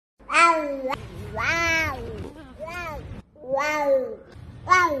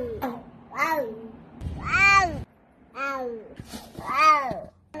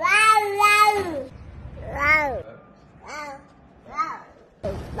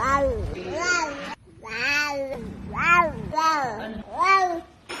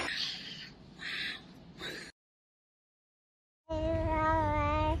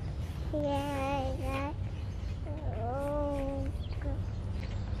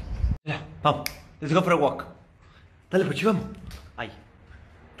Vamos, let's go for a walk. Dale, Pochi, vamos. Ahí.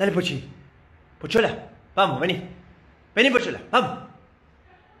 Dale, Pochi. Pochola, vamos, vení. Vení, Pochola, vamos.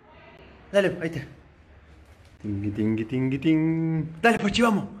 Dale, ahí está. Tingui, tingui, tingui, ting. Dale, Pochi,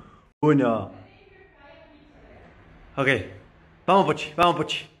 vamos. Uno. Ok. Vamos, Pochi, vamos,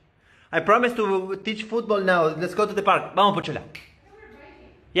 Pochi. I promise to teach football now. Let's go to the park. Vamos, Pochola.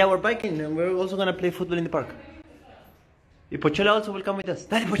 Yeah, we're biking and we're also gonna play football in the park. Y Pochola also will come with us.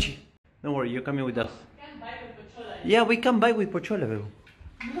 Dale, Pochi. Don't worry, you're coming with us. We can bike with Pochola. Yeah, we can bike with Pochola, bro.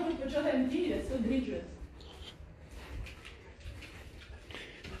 No, with Pochola and Tili, that's so dangerous.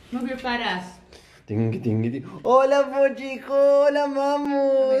 Move your fat ass. Tingi, tingi, tingi. Hola, Pochi, hola,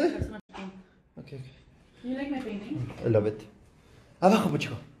 vamos. Okay. You like my painting? I love it. Abajo,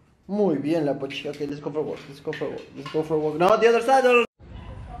 Pochico. Muy bien, la Pochi. Okay, let's go for a walk. Let's go for a walk. Let's go for a walk. No, the other side.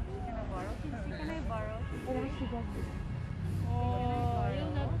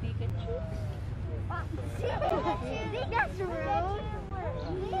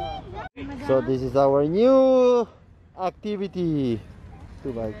 So this is our new activity.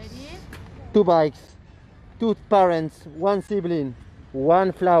 Two bikes. Two bikes. Two parents, one sibling,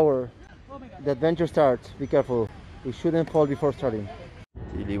 one flower. The adventure starts. Be careful. We shouldn't fall before starting.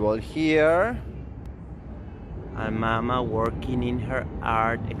 Tili ball here. And Mama working in her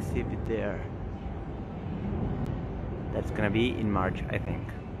art exhibit there. That's gonna be in March, I think.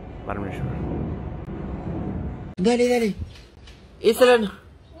 But I'm not sure. Dale, dale. Esa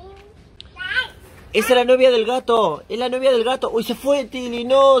es la novia del gato. Es la novia del gato. Uy, se fue, Tili.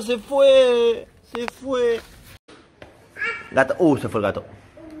 No, se fue. Se fue. Gato. Se fue el gato.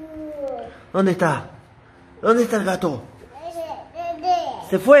 ¿Dónde está? ¿Dónde está el gato?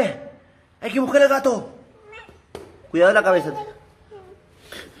 Se fue. Hay que buscar al gato. Cuidado la cabeza.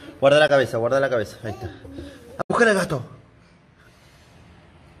 Guarda la cabeza, guarda la cabeza. Ahí está. A buscar al gato.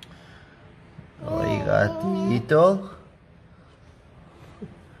 Ay, gatito.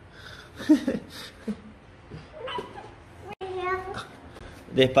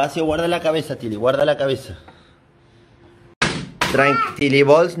 Despacio, guarda la cabeza, Tili, guarda la cabeza. Tili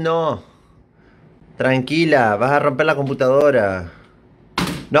Balls, no. Tranquila, vas a romper la computadora.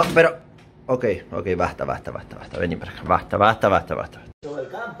 No, pero... Ok, basta. Vení para acá. Basta. Sobre el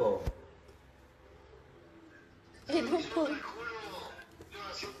campo.